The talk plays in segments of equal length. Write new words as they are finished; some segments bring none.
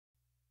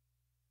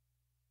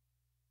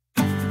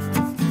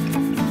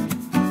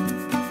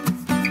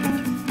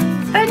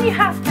you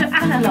have to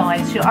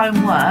analyse your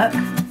own work,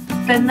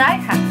 then they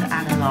have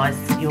to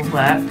analyse your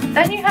work,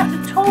 then you have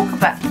to talk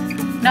about,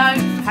 no,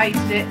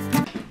 hated it.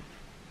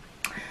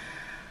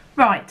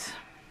 Right,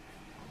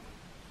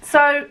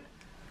 so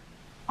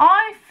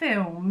I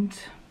filmed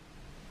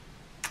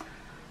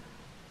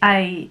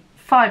a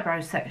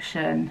fibro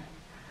section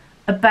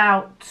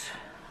about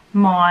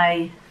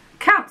my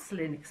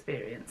counselling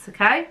experience,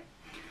 okay,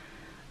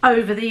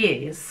 over the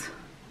years.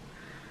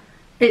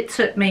 It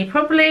took me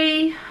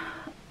probably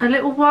a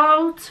little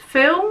while to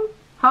film,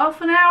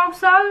 half an hour or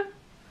so,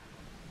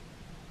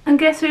 and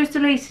guess who's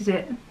deleted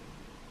it?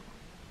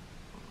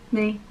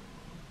 Me.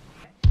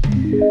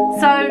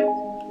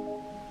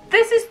 So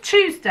this is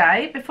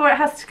Tuesday before it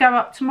has to go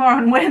up tomorrow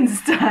on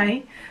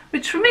Wednesday,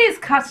 which for me is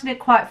cutting it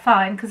quite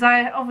fine because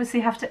I obviously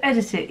have to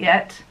edit it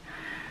yet.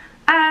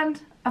 And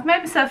I've made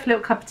myself a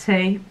little cup of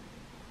tea.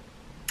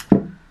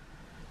 And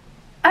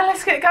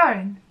let's get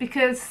going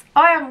because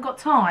I haven't got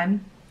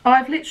time.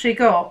 I've literally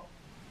got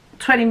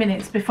 20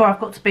 minutes before I've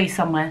got to be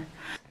somewhere.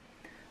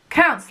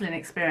 Counselling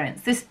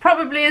experience. This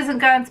probably isn't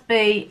going to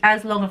be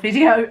as long a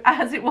video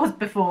as it was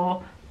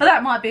before, but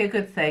that might be a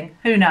good thing.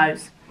 Who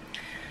knows?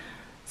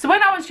 So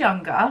when I was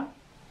younger,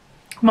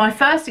 my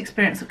first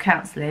experience of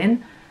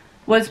counselling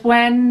was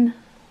when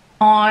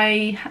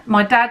my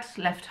dad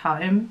left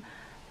home,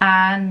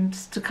 and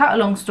to cut a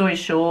long story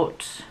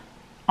short,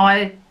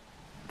 I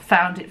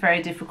found it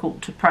very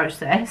difficult to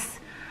process,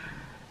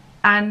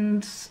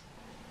 and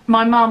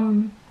my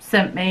mum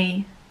sent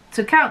me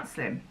to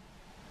counselling.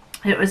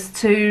 It was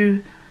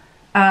to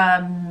I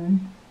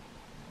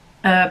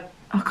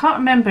can't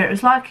remember, it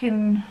was like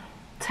in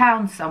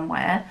town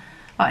somewhere,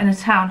 like in a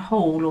town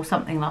hall or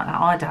something like that,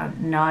 I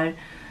don't know.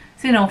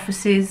 It's in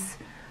offices,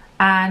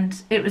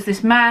 and it was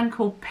this man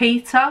called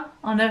Peter,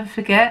 I'll never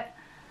forget,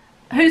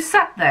 who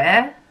sat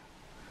there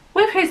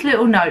with his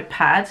little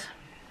notepad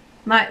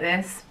like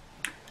this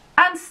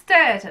and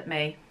stared at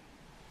me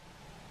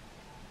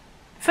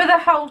for the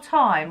whole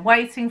time,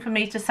 waiting for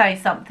me to say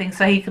something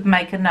so he could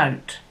make a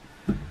note.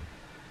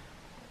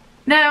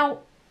 Now,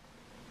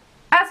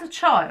 as a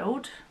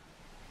child,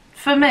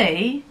 for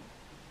me,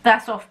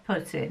 that's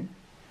off-putting.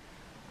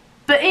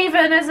 But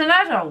even as an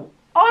adult,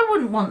 I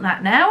wouldn't want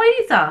that now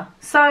either.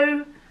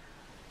 So,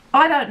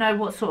 I don't know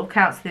what sort of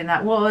counselling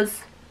that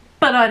was,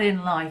 but I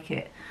didn't like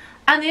it.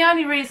 And the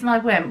only reason I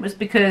went was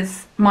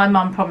because my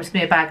mum promised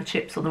me a bag of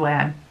chips on the way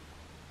home.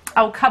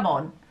 Oh, come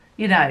on,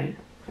 you know,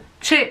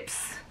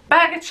 chips.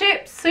 Bag of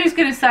chips, who's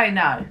going to say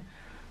no?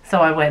 So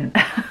I went.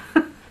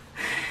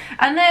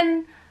 And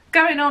then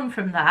going on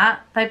from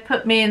that, they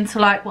put me into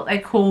like what they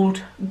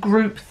called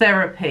group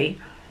therapy,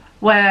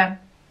 where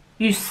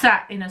you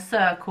sat in a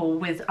circle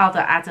with other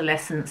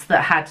adolescents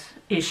that had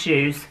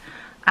issues,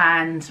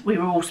 and we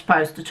were all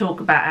supposed to talk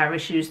about our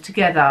issues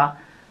together.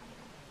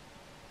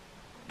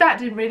 That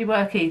didn't really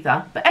work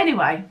either, but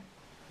anyway,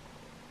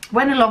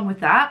 went along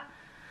with that.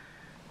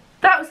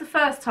 That was the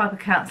first type of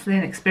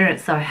counselling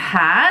experience I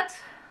had.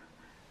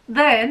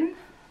 Then,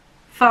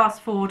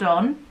 fast forward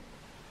on,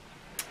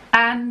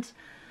 and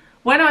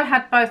when I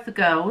had both the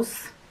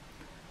girls,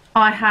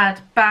 I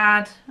had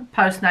bad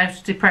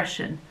postnatal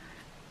depression.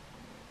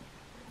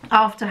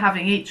 After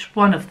having each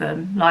one of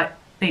them, like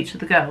each of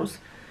the girls.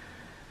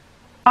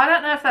 I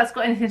don't know if that's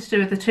got anything to do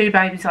with the two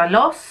babies I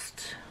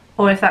lost,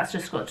 or if that's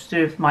just got to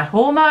do with my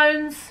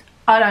hormones.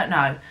 I don't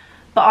know.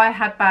 But I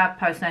had bad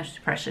postnatal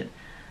depression.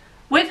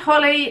 With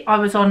Holly, I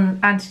was on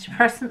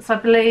antidepressants, I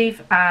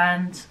believe,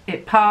 and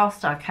it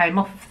passed. I came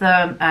off of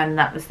them, and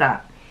that was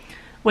that.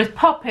 With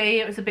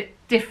Poppy, it was a bit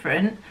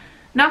different.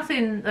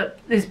 Nothing that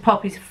is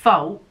Poppy's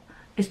fault.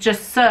 It's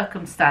just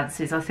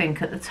circumstances, I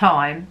think, at the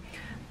time.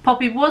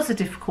 Poppy was a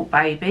difficult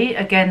baby.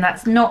 Again,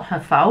 that's not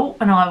her fault,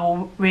 and I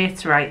will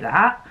reiterate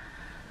that.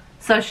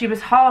 So she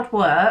was hard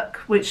work,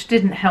 which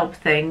didn't help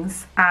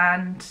things,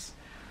 and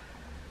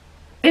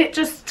it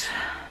just...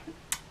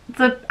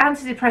 the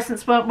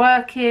antidepressants weren't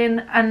working,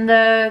 and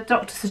the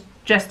doctor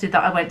suggested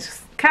that I went to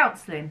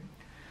counselling.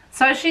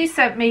 So she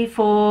sent me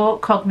for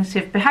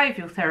cognitive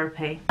behavioural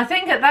therapy. I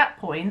think at that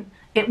point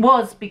it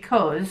was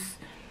because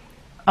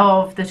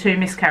of the two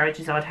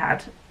miscarriages I'd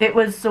had. It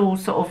was all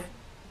sort of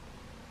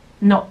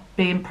not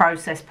being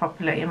processed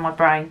properly in my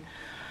brain.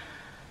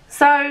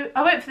 So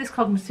I went for this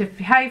cognitive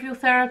behavioural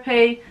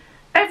therapy.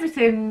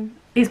 Everything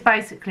is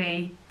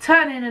basically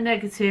turning a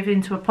negative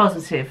into a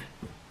positive.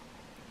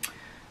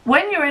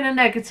 When you're in a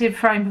negative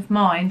frame of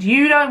mind,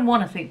 you don't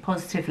want to think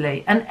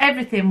positively, and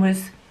everything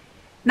was,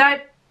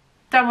 nope,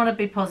 don't want to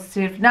be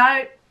positive,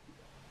 no.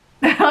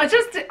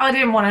 I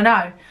didn't want to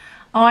know.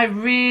 I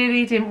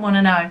really didn't want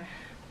to know.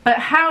 But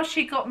how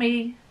she got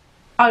me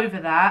over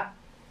that,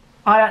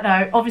 I don't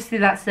know. Obviously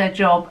that's their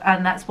job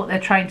and that's what they're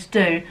trained to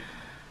do.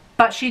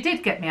 But she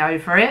did get me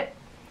over it,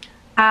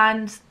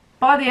 and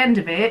by the end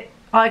of it,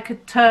 I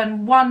could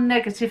turn one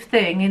negative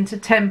thing into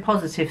 10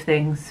 positive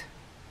things.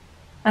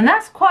 And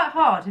that's quite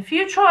hard. If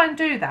you try and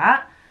do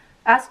that,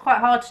 that's quite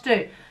hard to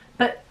do.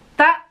 But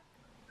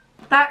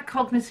that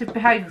cognitive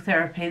behavioural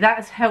therapy, that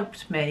has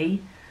helped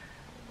me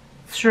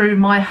through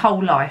my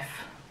whole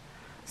life.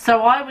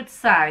 So I would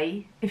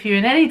say, if you're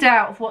in any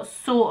doubt of what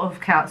sort of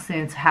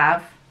counselling to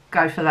have,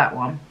 go for that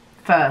one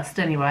first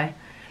anyway.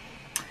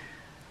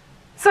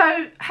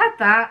 So had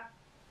that,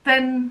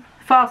 then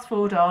fast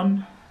forward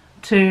on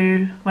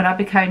to when I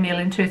became ill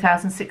in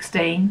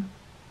 2016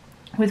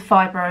 with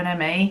Fibro and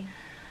M.E,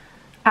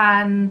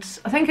 and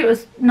I think it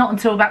was not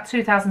until about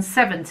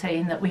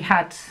 2017 that we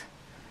had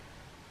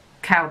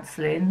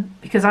counselling,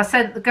 because I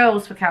sent the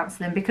girls for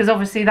counselling because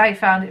obviously they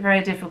found it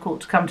very difficult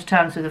to come to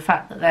terms with the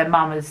fact that their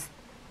mum has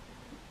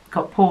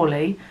got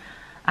poorly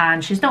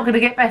and she's not going to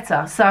get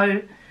better.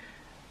 So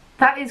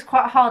that is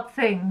quite a hard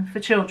thing for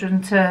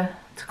children to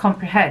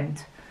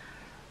comprehend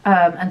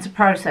and to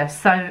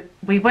process. So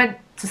we went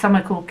to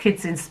somewhere called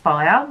Kids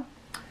Inspire,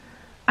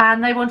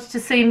 and they wanted to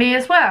see me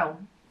as well,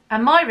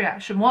 and my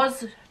reaction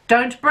was,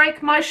 don't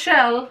break my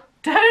shell,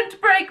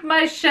 don't break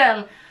my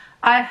shell.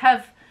 I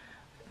have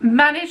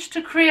managed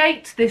to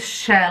create this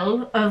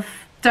shell of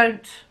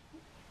don't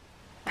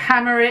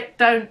hammer it,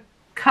 don't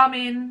come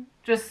in,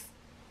 just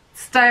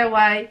stay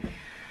away.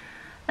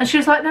 And she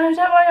was like, no, don't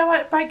worry, I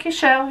won't break your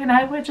shell, you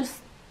know, we'll just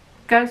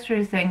go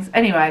through things.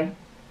 Anyway,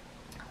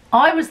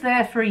 I was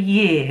there for a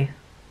year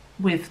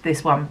with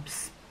this one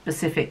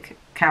specific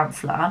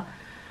counsellor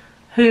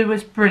who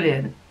was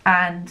brilliant,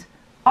 and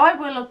I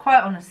will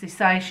quite honestly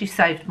say she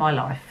saved my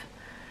life,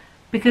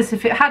 because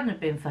if it hadn't have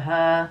been for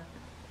her,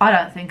 I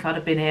don't think I'd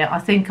have been here. I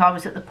think I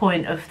was at the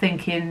point of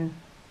thinking,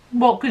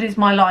 what good is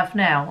my life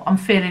now? I'm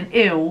feeling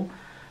ill,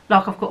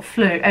 like I've got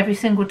flu every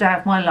single day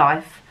of my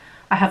life.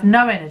 I have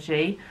no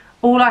energy.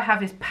 All I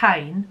have is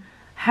pain.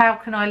 How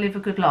can I live a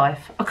good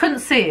life? I couldn't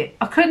see it.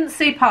 I couldn't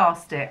see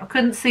past it. I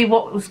couldn't see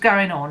what was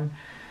going on.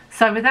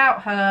 So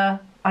without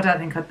her, I don't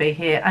think I'd be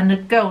here. And the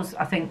girls,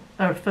 I think,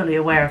 are fully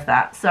aware of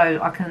that.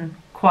 So I can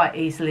quite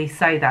easily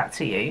say that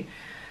to you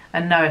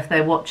and know if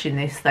they're watching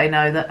this, they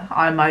know that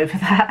I'm over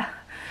that.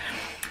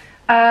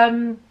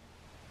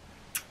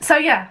 So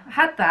yeah,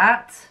 had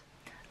that,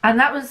 and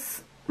that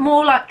was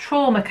more like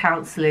trauma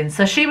counselling.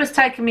 So she was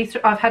taking me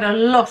through, I've had a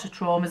lot of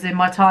traumas in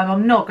my time,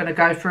 I'm not going to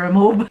go through them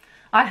all, but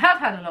I have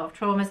had a lot of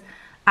traumas,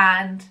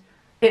 and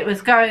it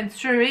was going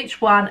through each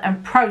one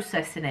and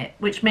processing it,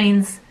 which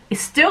means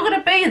it's still going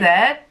to be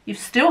there, you've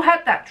still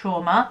had that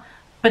trauma,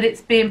 but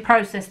it's being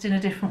processed in a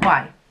different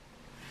way.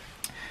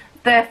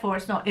 Therefore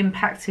it's not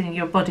impacting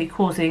your body,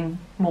 causing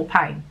more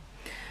pain.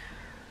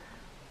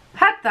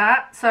 Had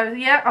that, so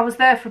yeah, I was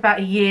there for about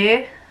a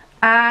year,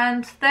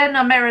 and then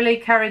I merrily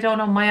carried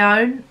on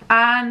my own,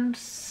 and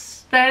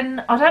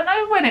then I don't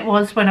know when it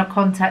was when I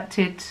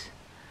contacted,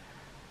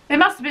 it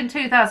must have been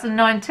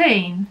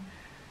 2019,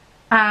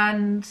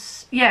 and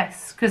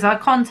yes, because I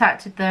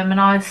contacted them and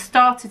I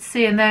started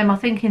seeing them I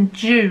think in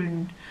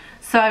June.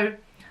 So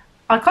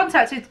I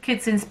contacted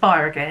Kids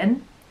Inspire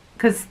again,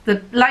 because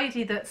the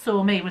lady that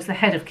saw me was the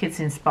head of Kids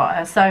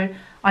Inspire. So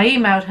I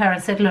emailed her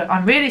and said, look,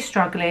 I'm really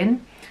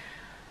struggling.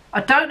 I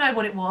don't know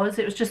what it was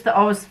just that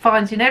I was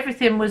finding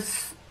everything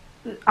was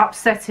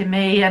upsetting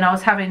me and I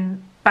was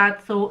having bad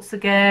thoughts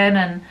again.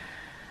 And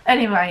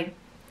anyway,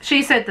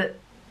 she said that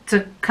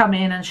to come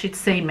in and she'd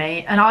see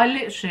me, and I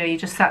literally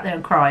just sat there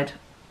and cried.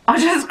 I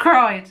just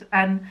cried,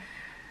 and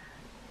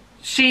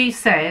she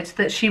said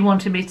that she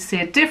wanted me to see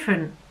a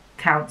different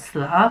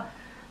counsellor,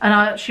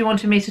 and she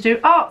wanted me to do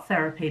art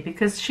therapy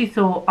because she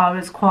thought I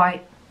was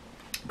quite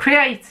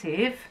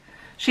creative.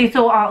 She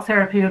thought art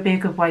therapy would be a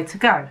good way to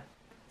go.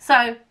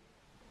 So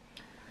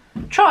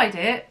tried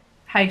it,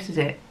 hated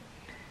it.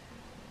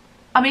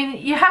 I mean,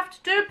 you have to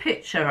do a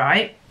picture,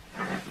 right,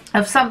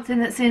 of something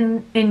that's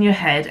in your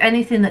head,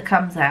 anything that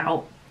comes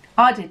out.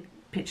 I did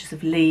pictures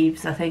of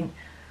leaves, I think.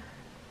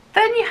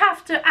 Then you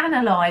have to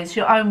analyse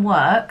your own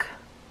work.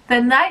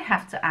 Then they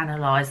have to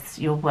analyse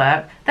your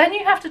work. Then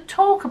you have to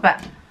talk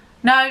about...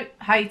 No,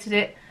 hated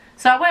it.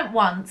 So I went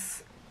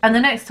once, and the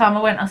next time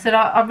I went, I said,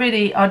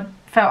 I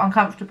felt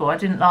uncomfortable. I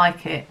didn't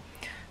like it.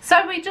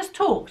 So we just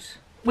talked.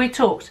 We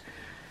talked.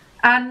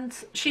 And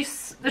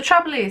the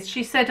trouble is,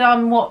 she said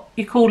I'm what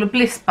you call a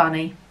bliss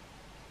bunny.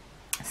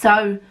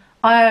 So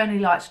I only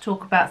like to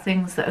talk about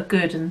things that are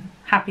good and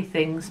happy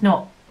things,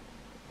 not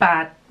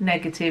bad,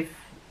 negative,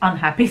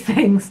 unhappy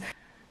things.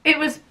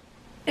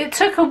 It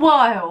took a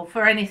while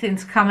for anything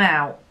to come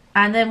out.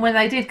 And then when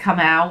they did come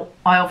out,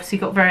 I obviously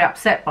got very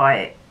upset by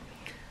it.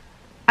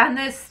 And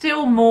there's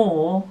still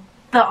more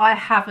that I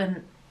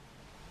haven't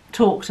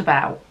talked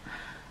about.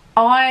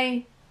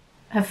 I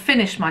have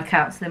finished my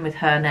counselling with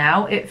her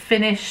now. It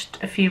finished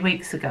a few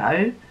weeks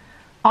ago.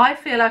 I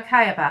feel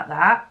okay about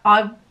that.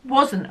 I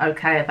wasn't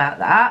okay about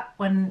that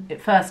when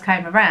it first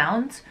came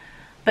around,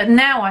 but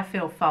now I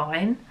feel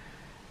fine,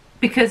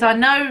 because I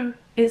know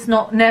it's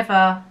not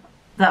never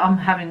that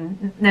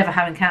I'm never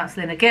having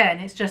counselling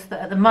again. It's just that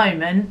at the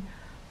moment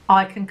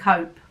I can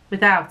cope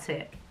without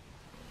it.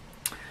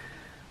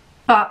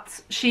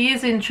 But she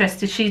is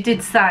interested. She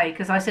did say,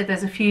 because I said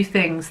there's a few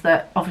things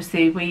that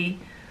obviously we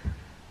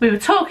were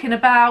talking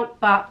about,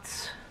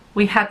 but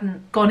we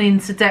hadn't gone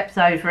into depth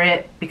over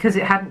it because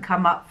it hadn't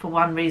come up for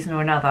one reason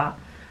or another.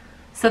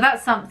 So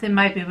that's something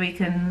maybe we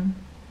can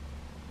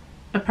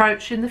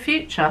approach in the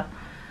future.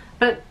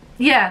 But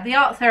yeah, the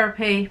art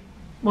therapy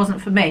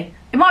wasn't for me.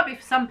 It might be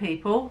for some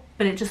people,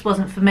 but it just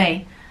wasn't for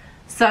me.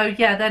 So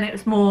yeah, then it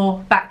was more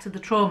back to the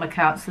trauma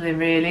counselling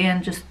really,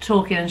 and just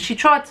talking. And she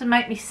tried to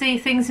make me see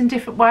things in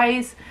different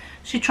ways.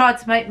 She tried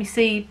to make me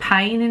see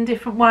pain in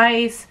different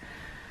ways.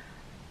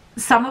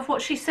 Some of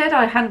what she said,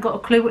 I hadn't got a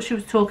clue what she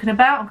was talking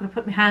about. I'm going to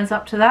put my hands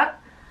up to that.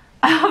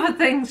 Other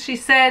things she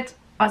said,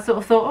 I sort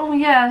of thought, oh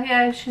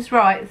yeah, she's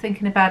right,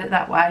 thinking about it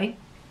that way.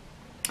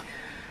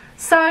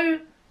 So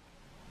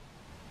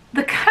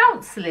the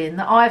counselling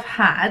that I've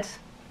had,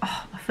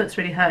 oh, my foot's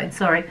really hurting,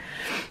 sorry.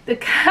 The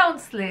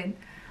counselling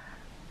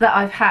that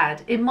I've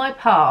had in my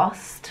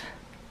past,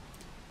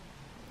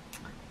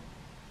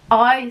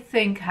 I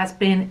think has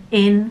been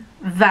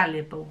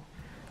invaluable.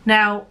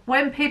 Now,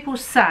 when people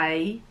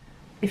say,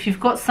 if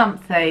you've got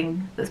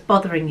something that's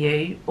bothering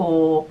you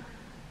or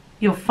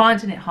you're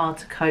finding it hard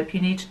to cope, you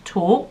need to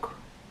talk,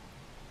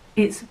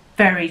 it's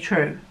very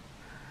true.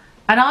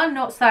 And I'm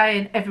not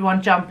saying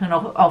everyone jumping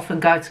off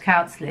and go to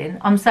counselling.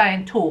 I'm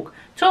saying talk.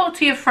 Talk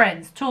to your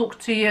friends, talk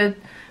to your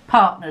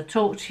partner,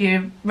 talk to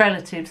your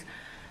relatives.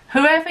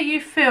 Whoever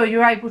you feel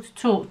you're able to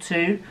talk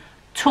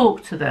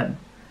to them.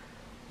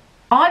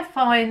 I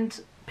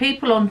find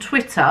people on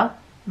Twitter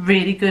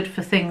really good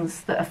for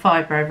things that are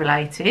fibro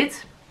related.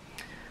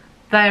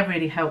 They're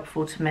really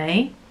helpful to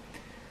me.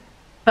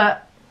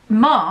 But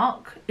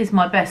Mark is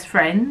my best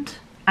friend,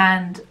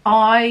 and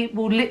I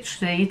will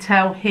literally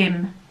tell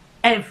him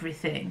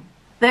everything.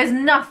 There's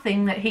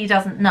nothing that he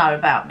doesn't know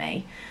about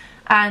me.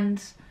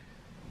 And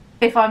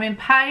if I'm in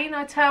pain,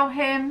 I tell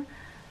him.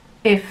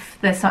 If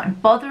there's something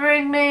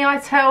bothering me, I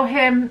tell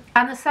him.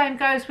 And the same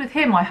goes with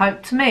him, I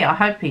hope, to me. I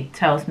hope he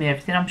tells me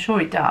everything. I'm sure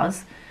he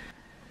does.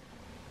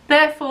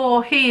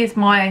 Therefore, he is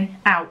my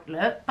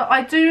outlet. But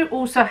I do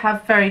also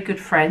have very good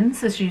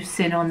friends, as you've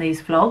seen on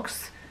these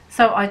vlogs.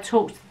 So I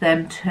talk to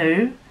them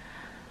too.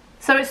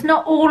 So it's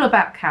not all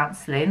about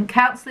counselling.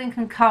 Counselling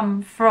can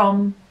come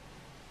from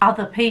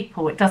other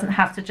people. It doesn't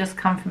have to just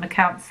come from a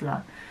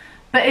counsellor.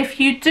 But if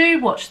you do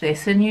watch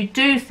this and you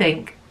do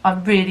think, I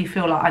really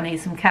feel like I need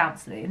some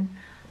counselling,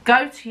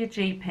 go to your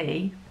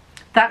GP.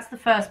 That's the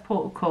first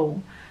port of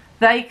call.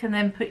 They can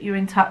then put you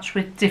in touch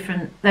with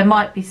different, there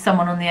might be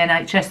someone on the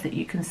NHS that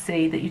you can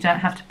see that you don't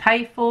have to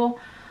pay for.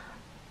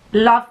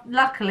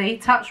 Luckily,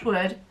 touch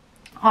wood,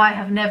 I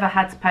have never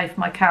had to pay for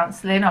my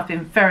counselling. I've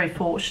been very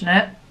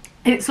fortunate.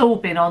 It's all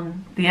been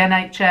on the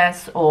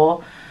NHS,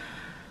 or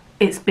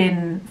it's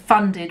been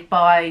funded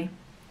by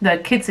the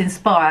Kids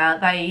Inspire.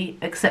 They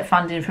accept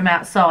funding from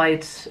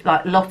outside,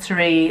 like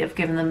lottery have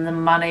given them the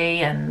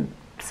money, and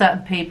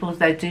certain people,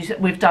 they do.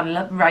 We've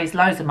raised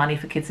loads of money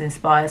for Kids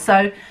Inspire.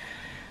 So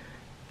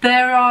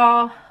there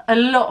are a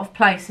lot of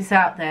places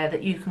out there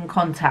that you can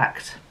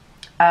contact.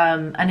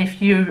 And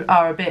if you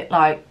are a bit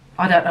like,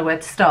 I don't know where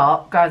to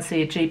start, go and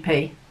see a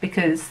GP,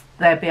 because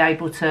they'll be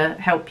able to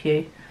help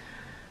you.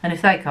 And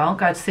if they can't,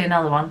 go to see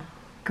another one,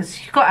 because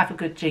you've got to have a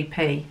good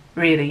GP,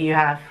 really.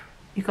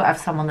 You've got to have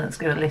someone that's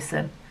going to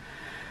listen.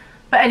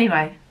 But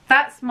anyway,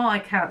 that's my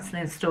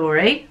counselling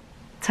story,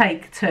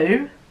 take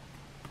 2,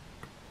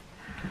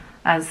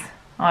 as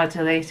I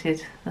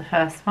deleted the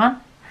first one.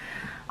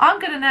 I'm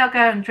going to now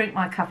go and drink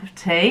my cup of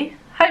tea.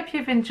 Hope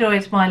you've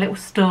enjoyed my little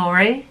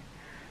story.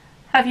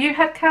 Have you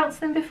had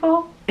counselling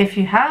before? If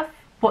you have,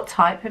 what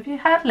type have you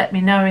had? Let me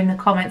know in the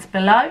comments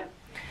below.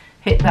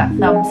 Hit that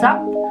thumbs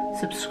up,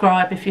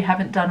 subscribe if you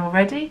haven't done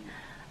already,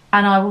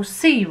 and I will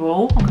see you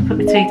all, I'm going to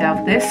put my tea down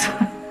for this,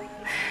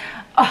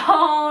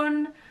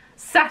 on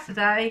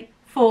Saturday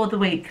for the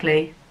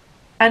weekly.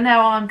 And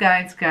now I'm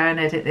going to go and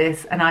edit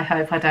this, and I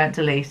hope I don't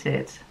delete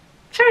it.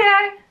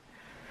 Cheerio!